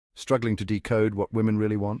Struggling to decode what women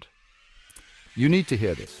really want? You need to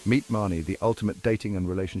hear this. Meet Marnie, the ultimate dating and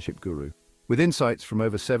relationship guru. With insights from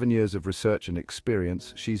over 7 years of research and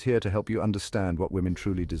experience, she's here to help you understand what women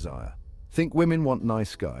truly desire. Think women want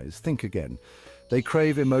nice guys. Think again. They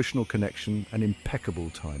crave emotional connection and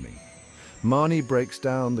impeccable timing. Marnie breaks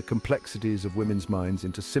down the complexities of women's minds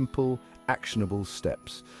into simple, actionable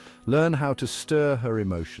steps. Learn how to stir her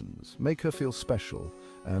emotions, make her feel special,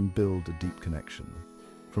 and build a deep connection.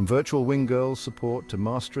 From virtual wing girl support to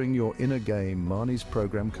mastering your inner game, Marnie's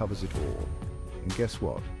program covers it all. And guess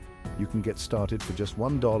what? You can get started for just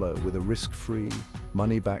 $1 with a risk-free,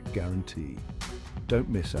 money-back guarantee. Don't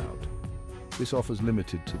miss out. This offer's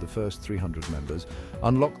limited to the first 300 members.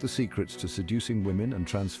 Unlock the secrets to seducing women and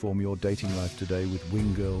transform your dating life today with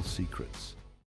Wing Girl Secrets.